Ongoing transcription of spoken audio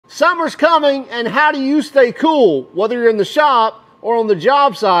Summer's coming, and how do you stay cool? Whether you're in the shop or on the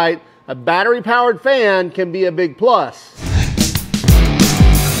job site, a battery-powered fan can be a big plus.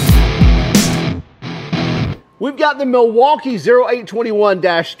 We've got the Milwaukee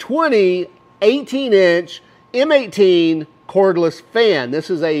 0821-20 18-inch M18 cordless fan.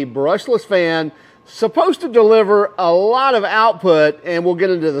 This is a brushless fan, supposed to deliver a lot of output, and we'll get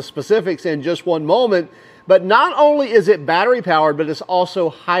into the specifics in just one moment. But not only is it battery powered, but it's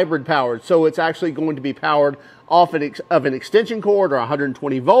also hybrid powered. So it's actually going to be powered off of an extension cord or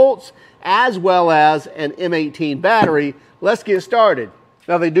 120 volts, as well as an M18 battery. Let's get started.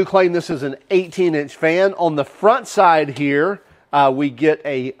 Now, they do claim this is an 18-inch fan. On the front side here, we get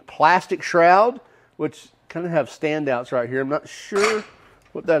a plastic shroud, which kind of have standouts right here. I'm not sure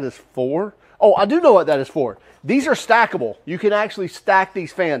what that is for. Oh, I do know what that is for. These are stackable. You can actually stack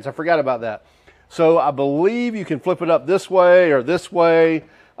these fans. I forgot about that. So I believe you can flip it up this way or this way,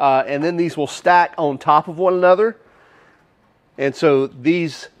 and then these will stack on top of one another. And so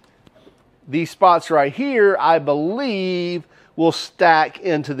these spots right here, I believe, will stack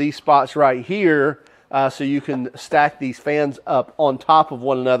into these spots right here, so you can stack these fans up on top of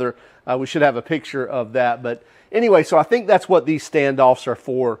one another. We should have a picture of that. But anyway, so I think that's what these standoffs are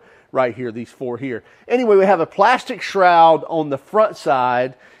for right here, these four here. Anyway, we have a plastic shroud on the front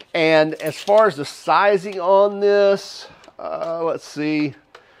side. And as far as the sizing on this, let's see.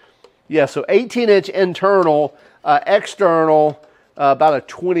 Yeah, so 18-inch internal, external, about a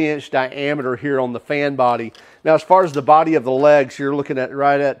 20-inch diameter here on the fan body. Now, as far as the body of the legs, you're looking at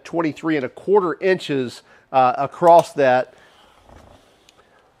right at 23¼ inches across that.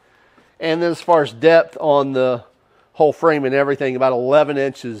 And then as far as depth on the whole frame and everything, about 11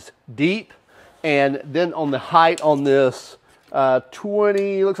 inches deep. And then on the height on this,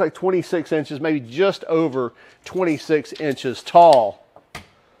 looks like 26 inches, maybe just over 26 inches tall.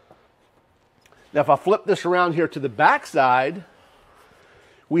 Now, if I flip this around here to the back side,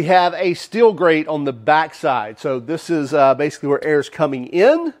 we have a steel grate on the back side. So this is basically where air is coming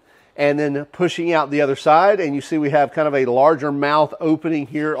in and then pushing out the other side. And you see we have kind of a larger mouth opening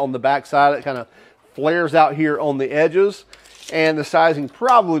here on the back side. It kind of flares out here on the edges. And the sizing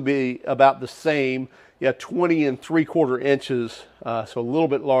probably be about the same. Yeah, 20¾ inches, so a little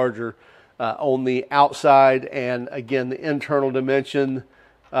bit larger on the outside. And again, the internal dimension,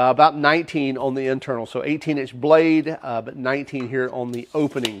 about 19 on the internal. So 18-inch blade, but 19 here on the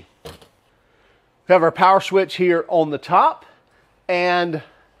opening. We have our power switch here on the top, and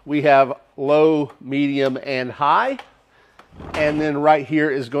we have low, medium, and high. And then right here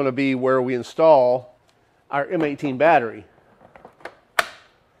is going to be where we install our M18 battery.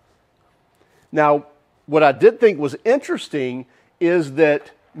 Now, what I did think was interesting is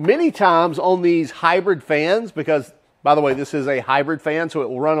that many times on these hybrid fans, because, by the way, this is a hybrid fan, so it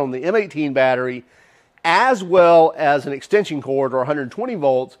will run on the M18 battery as well as an extension cord or 120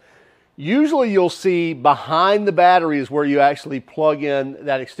 volts, usually you'll see behind the battery is where you actually plug in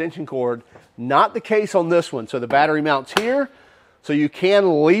that extension cord. Not the case on this one. So the battery mounts here, so you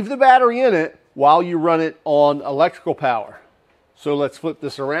can leave the battery in it while you run it on electrical power. So let's flip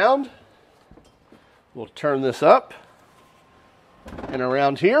this around. We'll turn this up and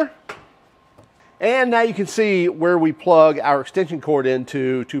around here. And now you can see where we plug our extension cord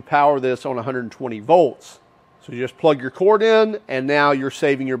into to power this on 120 volts. So you just plug your cord in, and now you're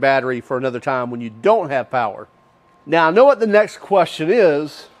saving your battery for another time when you don't have power. Now, I know what the next question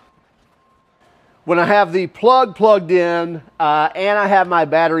is. When I have the plug plugged in and I have my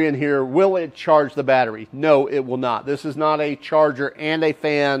battery in here, will it charge the battery? No, it will not. This is not a charger and a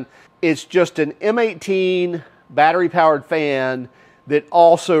fan. It's just an M18 battery-powered fan that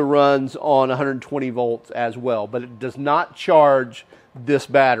also runs on 120 volts as well, but it does not charge this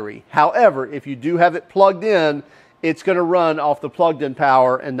battery. However, if you do have it plugged in, it's going to run off the plugged-in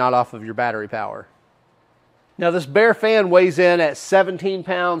power and not off of your battery power. Now, this bare fan weighs in at 17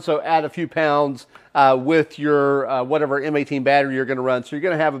 pounds, so add a few pounds with your whatever M18 battery you're going to run. So you're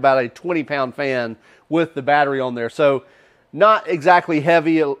going to have about a 20-pound fan with the battery on there. So not exactly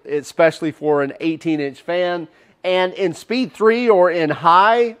heavy, especially for an 18-inch fan. And in speed 3 or in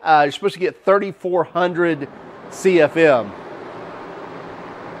high, you're supposed to get 3,400 CFM.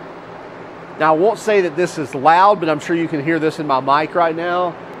 Now, I won't say that this is loud, but I'm sure you can hear this in my mic right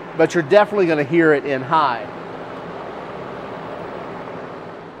now. But you're definitely going to hear it in high.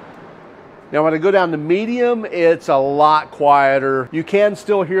 Now, when I go down to medium, it's a lot quieter. You can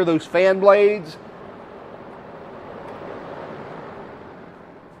still hear those fan blades.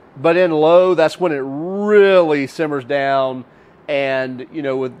 But in low, that's when it really simmers down. And, you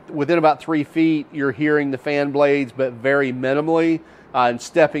know, within about 3 feet, you're hearing the fan blades, but very minimally. and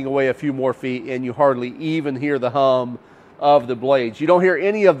stepping away a few more feet, and you hardly even hear the hum of the blades. You don't hear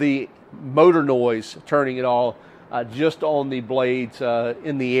any of the motor noise turning at all, just on the blades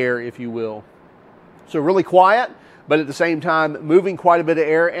in the air, if you will. So really quiet, but at the same time moving quite a bit of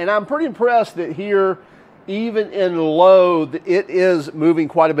air. And I'm pretty impressed that here, even in low, it is moving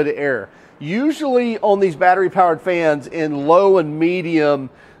quite a bit of air. Usually on these battery-powered fans in low and medium,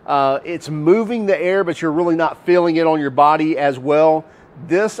 it's moving the air, but you're really not feeling it on your body as well.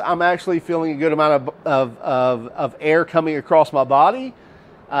 This, I'm actually feeling a good amount of air coming across my body.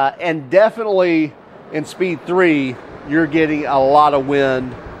 And definitely in speed 3, you're getting a lot of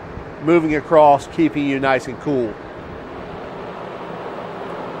wind moving across, keeping you nice and cool.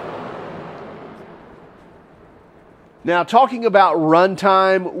 Now, talking about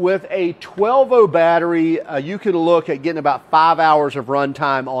runtime, with a 12-volt battery, you can look at getting about 5 hours of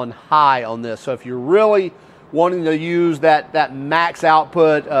runtime on high on this. So if you're really wanting to use that max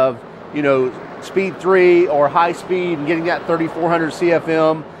output of, you know, speed 3 or high speed and getting that 3400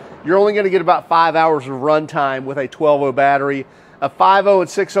 CFM, you're only going to get about 5 hours of runtime with a 12-volt battery. A 5-volt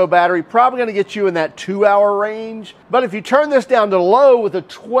and 6-volt battery probably going to get you in that 2-hour range. But if you turn this down to low with a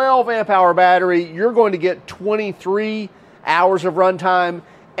 12 amp hour battery, you're going to get 23 hours of runtime.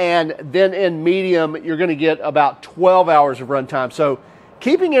 And then in medium, you're going to get about 12 hours of runtime. So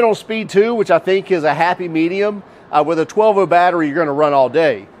keeping it on speed 2, which I think is a happy medium, with a 12-volt battery, you're going to run all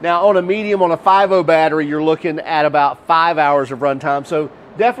day. Now on a medium, on a 5-volt battery, you're looking at about 5 hours of runtime. So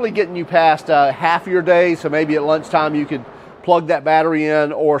definitely getting you past half your day. So maybe at lunchtime you could plug that battery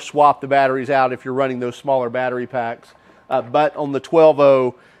in or swap the batteries out if you're running those smaller battery packs. But on the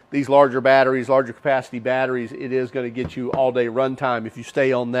 12-volt, these larger batteries, larger capacity batteries, it is going to get you all day runtime if you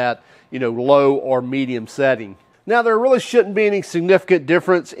stay on that, you know, low or medium setting. Now, there really shouldn't be any significant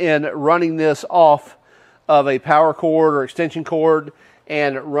difference in running this off of a power cord or extension cord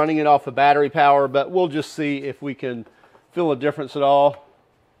and running it off of battery power, but we'll just see if we can feel a difference at all.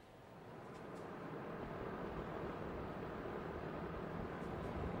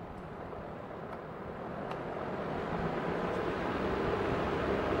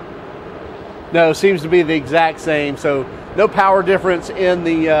 No, it seems to be the exact same. So no power difference in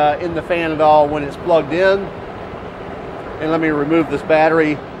the fan at all when it's plugged in. And let me remove this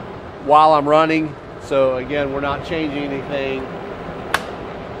battery while I'm running. So again, we're not changing anything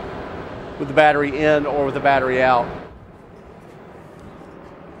with the battery in or with the battery out.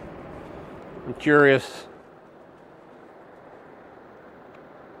 I'm curious.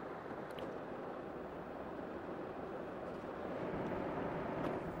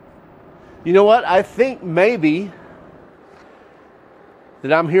 You know what? I think maybe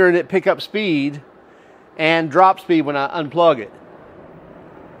that I'm hearing it pick up speed and drop speed when I unplug it.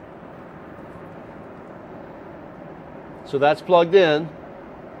 So that's plugged in.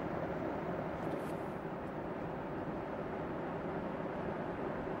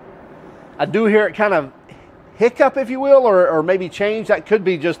 I do hear it kind of hiccup, if you will, or maybe change. That could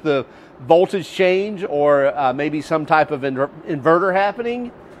be just the voltage change, or maybe some type of inverter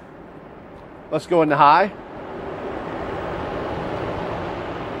happening. Let's go into high.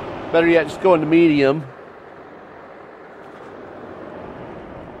 Better yet, just go into medium.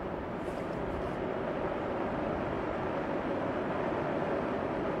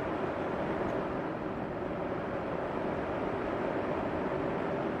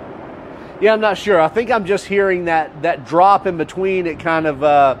 Yeah, I'm not sure. I think I'm just hearing that drop in between. It kind of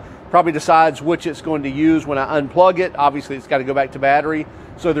probably decides which it's going to use when I unplug it. Obviously, it's got to go back to battery.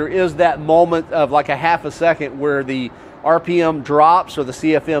 So there is that moment of like a half a second where the RPM drops or the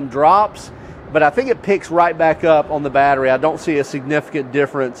CFM drops, but I think it picks right back up on the battery. I don't see a significant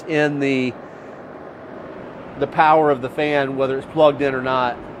difference in the power of the fan, whether it's plugged in or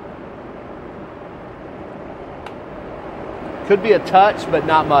not. Could be a touch, but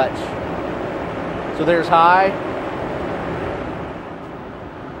not much. So there's high.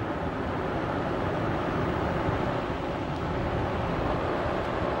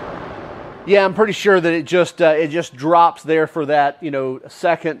 Yeah, I'm pretty sure that it just drops there for that, you know, a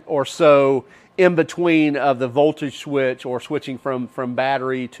second or so in between of the voltage switch, or switching from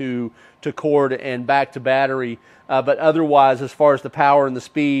battery to cord and back to battery. But otherwise, as far as the power and the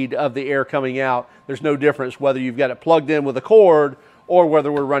speed of the air coming out, there's no difference whether you've got it plugged in with a cord or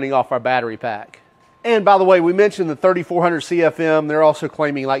whether we're running off our battery pack. And by the way, we mentioned the 3400 CFM. They're also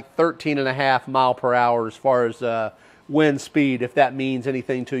claiming like 13.5 mile per hour as far as wind speed, if that means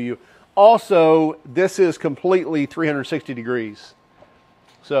anything to you. Also, this is completely 360 degrees.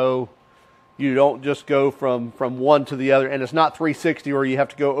 So you don't just go from one to the other, and it's not 360 where you have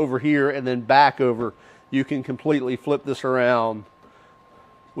to go over here and then back over. You can completely flip this around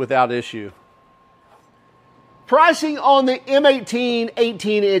without issue. Pricing on the M18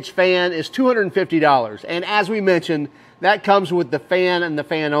 18-inch fan is $250. And as we mentioned, that comes with the fan and the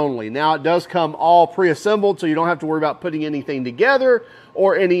fan only. Now, it does come all pre-assembled, so you don't have to worry about putting anything together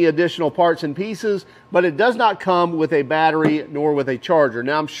or any additional parts and pieces, but it does not come with a battery nor with a charger.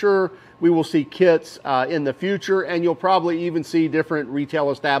 Now, I'm sure we will see kits in the future, and you'll probably even see different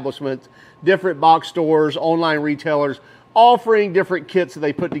retail establishments, different box stores, online retailers offering different kits that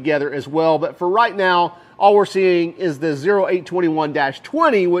they put together as well. But for right now, all we're seeing is the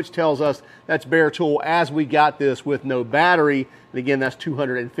 0821-20, which tells us that's bare tool as we got this with no battery. And again, that's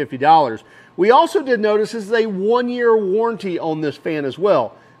 $250. We also did notice this is a 1-year warranty on this fan as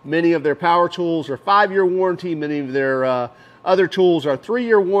well. Many of their power tools are 5-year warranty. Many of their other tools are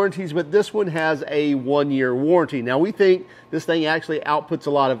 3-year warranties, but this one has a 1-year warranty. Now, we think this thing actually outputs a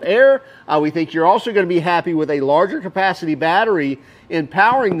lot of air. We think you're also going to be happy with a larger capacity battery in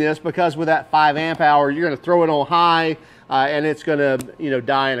powering this, because with that 5 amp hour, you're going to throw it on high and it's going to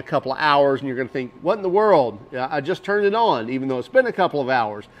die in a couple of hours, and you're going to think, what in the world? I just turned it on, even though it's been a couple of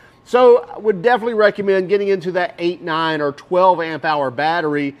hours. So I would definitely recommend getting into that 8, 9, or 12 amp hour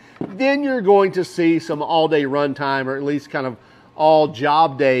battery. Then you're going to see some all-day runtime, or at least kind of all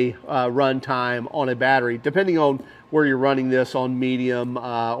job day runtime on a battery, depending on where you're running this on medium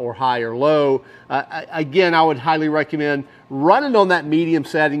or high or low. Again, I would highly recommend running on that medium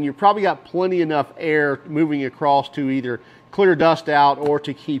setting. You've probably got plenty enough air moving across to either clear dust out or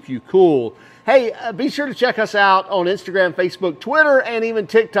to keep you cool. Hey, be sure to check us out on Instagram, Facebook, Twitter, and even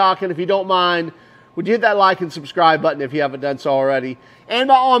TikTok. And if you don't mind, would you hit that like and subscribe button if you haven't done so already? And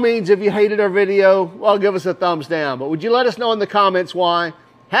by all means, if you hated our video, well, give us a thumbs down. But would you let us know in the comments why?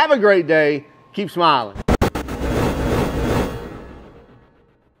 Have a great day. Keep smiling.